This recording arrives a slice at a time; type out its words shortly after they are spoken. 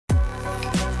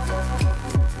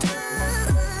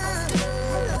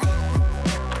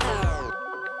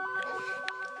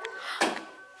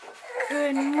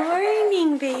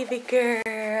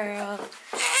girl.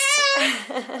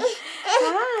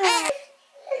 Hi.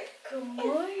 Good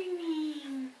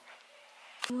morning.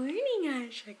 Good morning,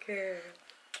 Asha girl.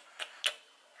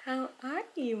 How are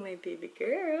you, my baby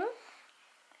girl?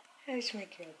 How's my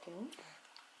girl doing?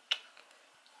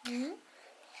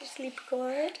 You sleep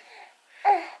good?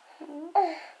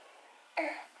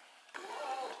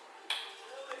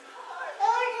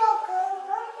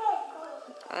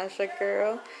 Asha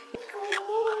girl.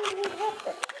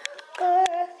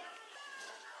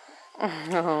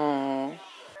 Oh.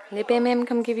 Did Bam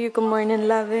come give you good morning,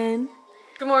 lovin'?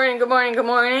 Good morning, good morning, good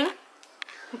morning.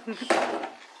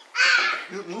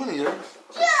 Good morning, yeah.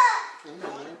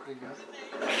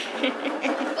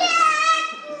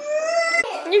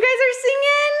 You guys are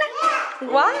singing?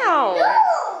 Wow.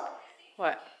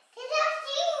 What?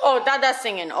 Oh, Dada's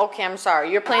singing. Okay, I'm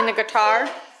sorry. You're playing the guitar?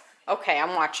 Okay,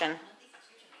 I'm watching.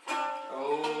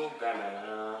 Oh, Batman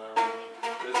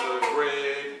is a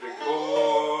great big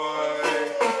boy.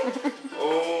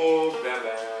 Oh,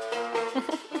 Batman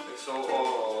is so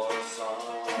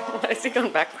awesome. Why is he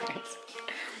going backwards?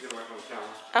 Get away from the camera.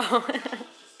 Oh.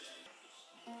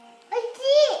 Like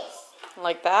this.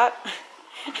 Like that?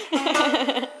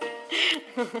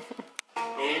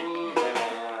 Oh,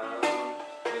 Batman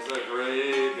is a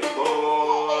great big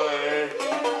boy.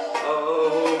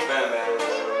 Oh, Batman is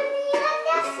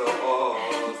so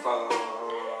awesome.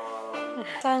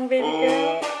 Song, baby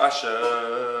girl. Oh,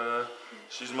 Asha,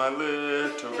 she's my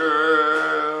little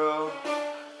girl.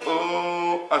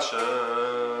 Oh,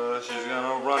 Asha, she's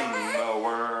gonna run the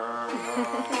world.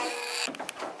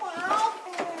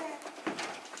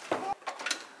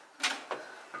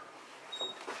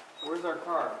 Where's our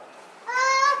car?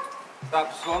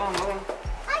 Stop, slow down, slow down.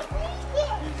 I see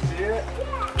it. You see it?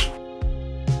 Yeah.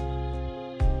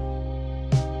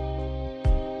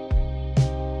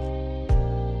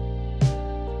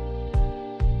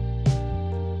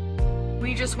 We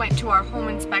just went to our home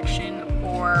inspection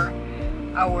for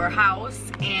our house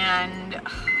and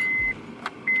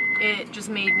it just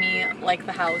made me like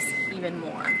the house even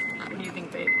more. What do you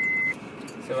think, babe?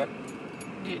 So what?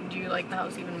 Do you like the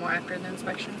house even more after the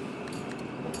inspection?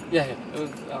 Yeah, it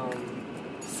was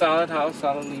solid house,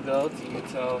 solidly built. You could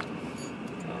tell.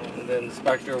 The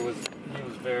inspector was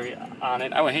very on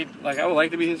it. I would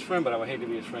like to be his friend, but I would hate to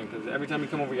be his friend because every time you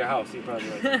come over your house, he probably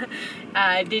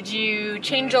like. Did you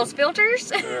change those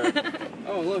filters?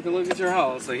 Oh look at your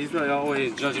house. Like he's really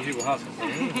always judging people's houses.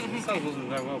 Like, this house wasn't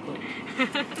very well built.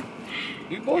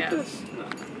 You bought this? No.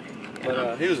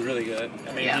 But he was really good.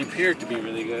 I mean, he appeared to be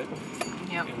really good.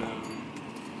 Yep.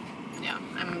 And, yeah,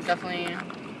 I'm definitely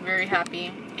very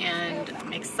happy and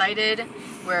I'm excited.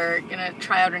 We're gonna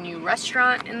try out a new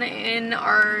restaurant in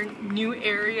our new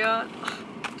area.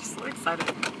 I'm just so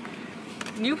excited.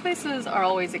 New places are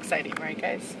always exciting, right,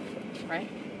 guys? Right?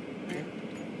 Yeah,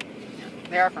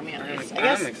 they are for me at least. I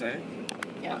guess. I'm excited.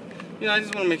 Yeah. You know, I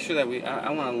just want to make sure that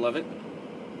I want to love it.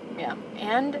 Yeah,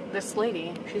 and this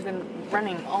lady, she's been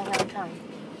running all around town.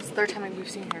 It's the third time we've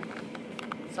seen her.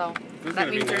 So that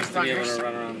means there's runners. To be able to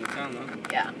run around the town, though.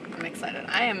 Yeah, I'm excited.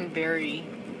 I am very,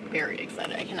 very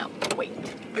excited. I cannot wait.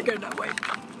 I cannot wait.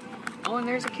 Oh, and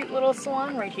there's a cute little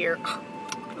salon right here.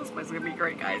 This place is gonna be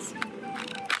great, guys.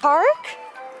 Park?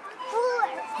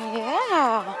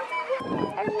 Yeah.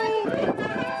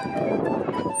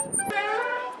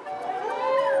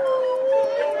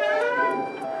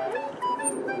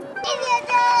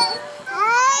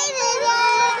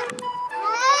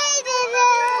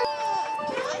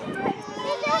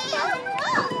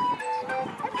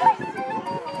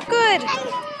 Good.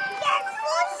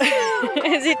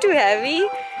 Is it too heavy?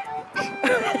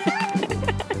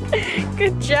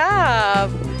 Good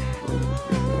job.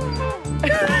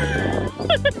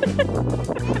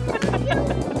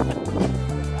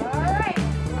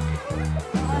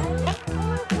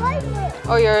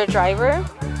 Oh, you're a driver?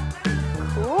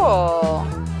 Cool.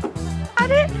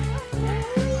 Got it?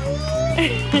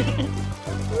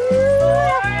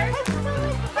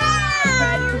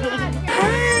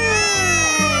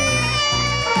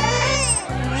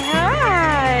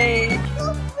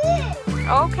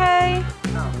 Okay.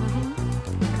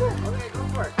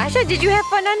 Asha, did you have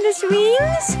fun on the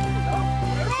swings?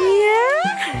 Yeah?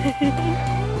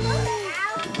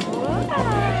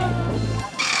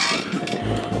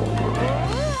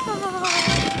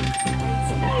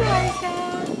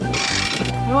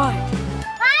 What?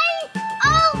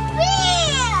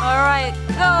 Alright,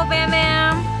 go, Bam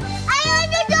Bam.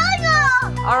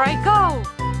 Alright, go.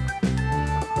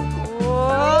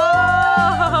 Whoa.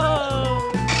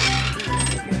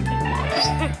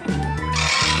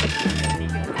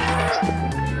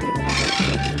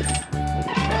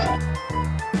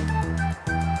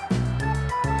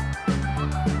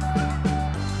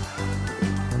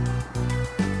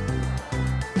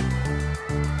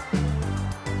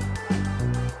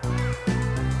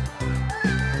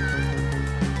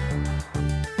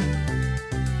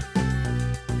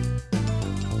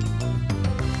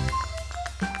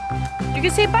 You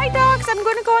can say, bye dogs, I'm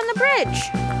gonna go on the bridge.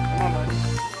 Come on, buddy.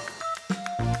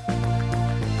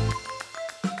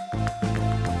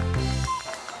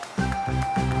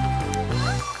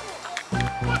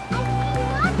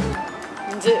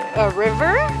 Is it a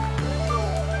river?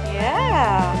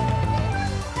 Yeah.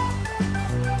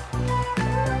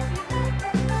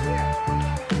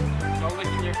 No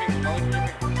licking your finger, no licking your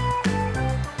finger.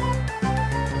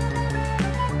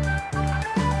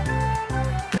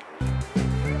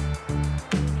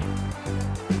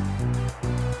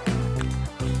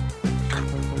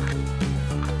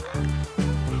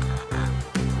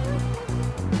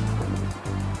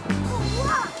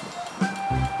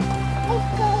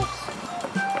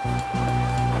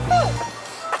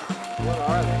 What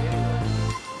are they anyway?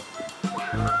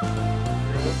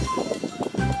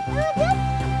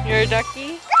 You're a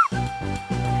ducky?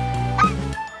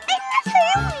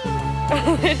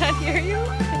 Did I hear you?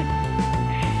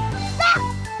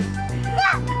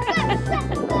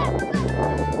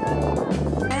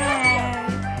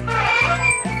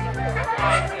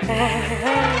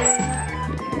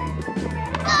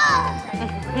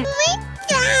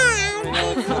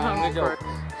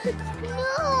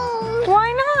 Why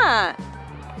not?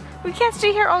 We can't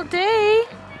stay here all day.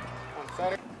 On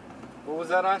Saturday. What was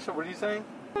that, Asha? What are you saying?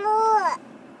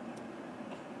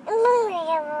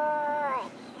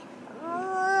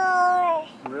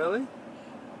 Really?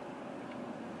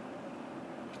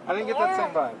 I didn't get that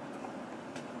same vibe.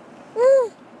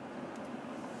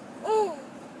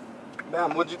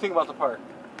 Ma'am, what'd you think about the park?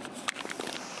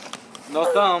 No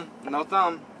thumb. No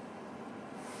thumb.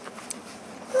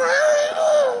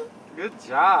 Good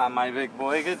job, my big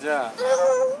boy. Good job.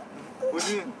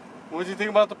 What'd you think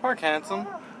about the park, handsome?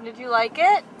 Did you like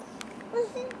it?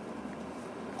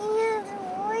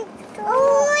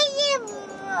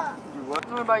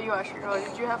 What about you, Asher?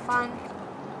 Did you have fun?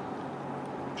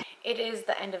 It is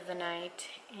the end of the night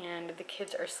and the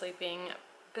kids are sleeping.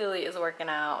 Billy is working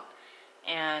out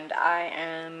and I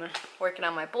am working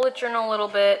on my bullet journal a little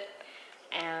bit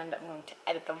and I'm going to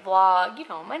edit the vlog, you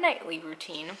know, my nightly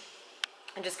routine.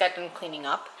 I just got done cleaning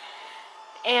up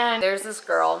and there's this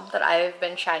girl that I've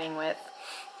been chatting with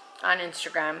on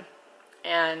Instagram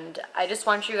and I just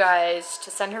want you guys to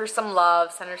send her some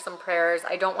love, send her some prayers.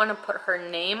 I don't want to put her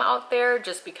name out there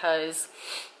just because,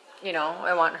 you know,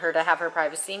 I want her to have her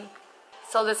privacy.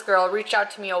 So this girl reached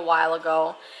out to me a while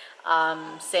ago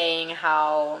saying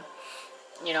how,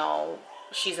 you know,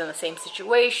 she's in the same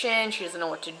situation, she doesn't know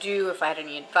what to do, if I had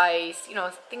any advice, you know,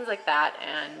 things like that.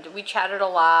 And we chatted a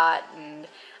lot and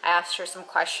I asked her some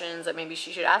questions that maybe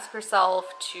she should ask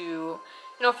herself to,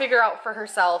 you know, figure out for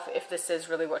herself if this is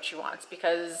really what she wants.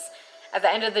 Because at the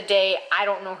end of the day, I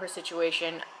don't know her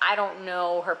situation, I don't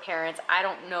know her parents, I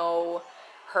don't know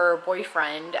her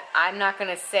boyfriend. I'm not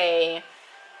gonna say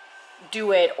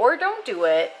do it or don't do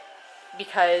it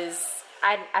because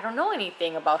I don't know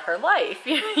anything about her life.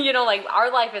 You know, like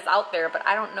our life is out there, but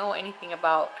I don't know anything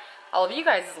about all of you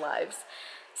guys' lives.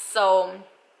 So,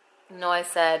 you know,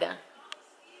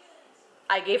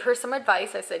 I gave her some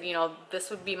advice. I said, you know,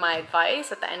 this would be my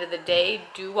advice. At the end of the day,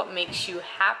 do what makes you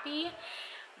happy,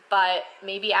 but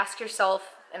maybe ask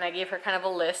yourself, and I gave her kind of a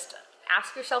list,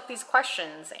 ask yourself these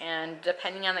questions, and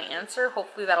depending on the answer,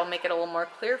 hopefully that'll make it a little more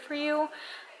clear for you.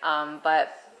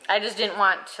 But I just didn't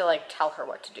want to like tell her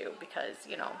what to do because,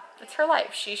 you know, it's her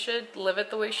life. She should live it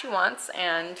the way she wants,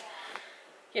 and,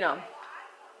 you know,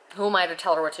 who am I to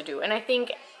tell her what to do? And I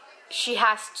think she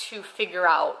has to figure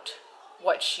out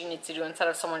what she needs to do instead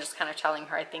of someone just kind of telling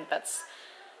her. I think that's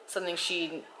something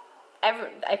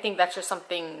I think that's just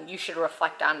something you should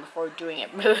reflect on before doing it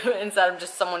instead of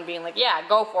just someone being like, yeah,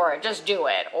 go for it, just do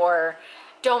it, or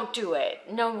don't do it,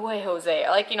 no way, Jose.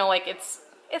 Like, you know, like it's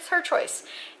her choice.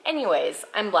 Anyways,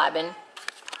 I'm blabbing.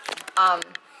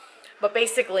 But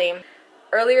basically,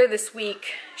 earlier this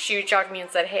week, she reached out to me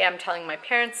and said, hey, I'm telling my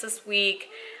parents this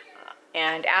week,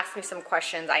 and asked me some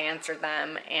questions. I answered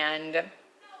them, and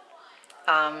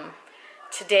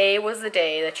today was the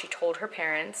day that she told her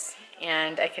parents,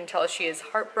 and I can tell she is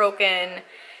heartbroken.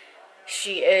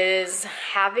 She is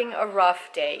having a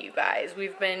rough day, you guys.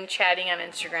 We've been chatting on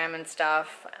Instagram and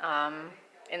stuff,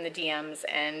 in the DMs,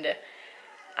 and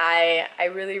I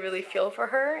really, really feel for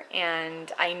her,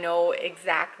 and I know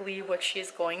exactly what she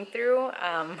is going through.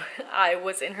 I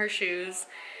was in her shoes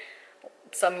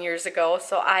some years ago,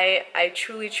 so I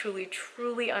truly, truly,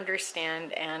 truly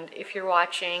understand. And if you're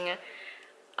watching,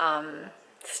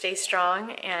 stay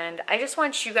strong, and I just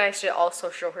want you guys to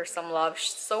also show her some love,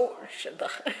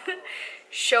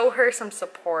 show her some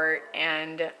support,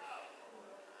 and,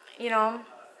 you know,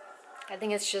 I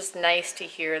think it's just nice to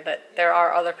hear that there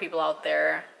are other people out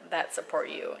there that support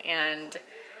you. And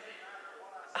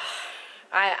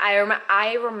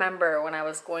I remember when I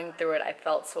was going through it, I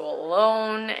felt so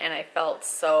alone and I felt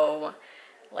so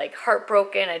like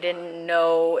heartbroken. I didn't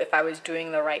know if I was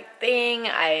doing the right thing.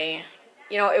 I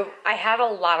had a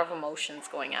lot of emotions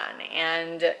going on,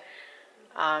 and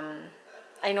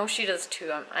I know she does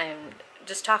too. I'm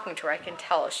just talking to her, I can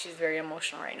tell she's very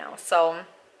emotional right now. So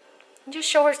just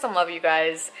show her some love, you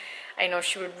guys. I know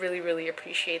she would really, really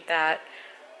appreciate that.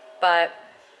 But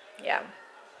yeah,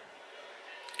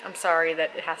 I'm sorry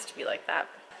that it has to be like that.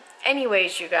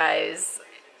 Anyways, you guys,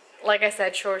 like I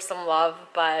said, show her some love,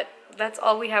 but that's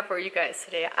all we have for you guys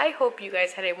today. I hope you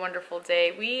guys had a wonderful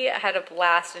day. We had a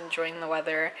blast enjoying the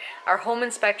weather. Our home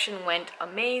inspection went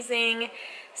amazing.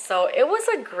 So it was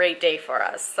a great day for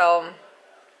us. So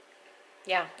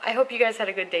yeah, I hope you guys had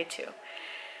a good day too.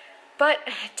 But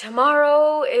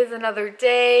tomorrow is another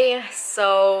day.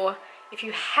 So if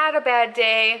you had a bad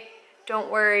day,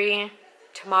 don't worry.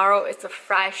 Tomorrow is a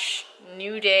fresh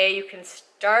new day. You can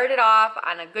start it off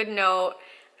on a good note.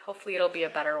 Hopefully it'll be a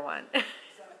better one.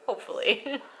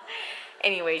 Hopefully.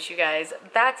 Anyways, you guys,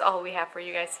 that's all we have for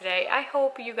you guys today. I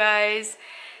hope you guys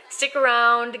stick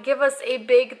around. Give us a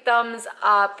big thumbs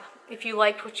up if you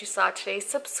liked what you saw today.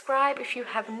 Subscribe if you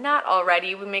have not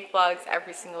already. We make vlogs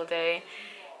every single day.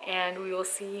 And we will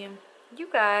see you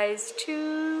guys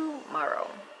tomorrow.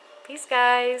 Peace,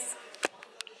 guys.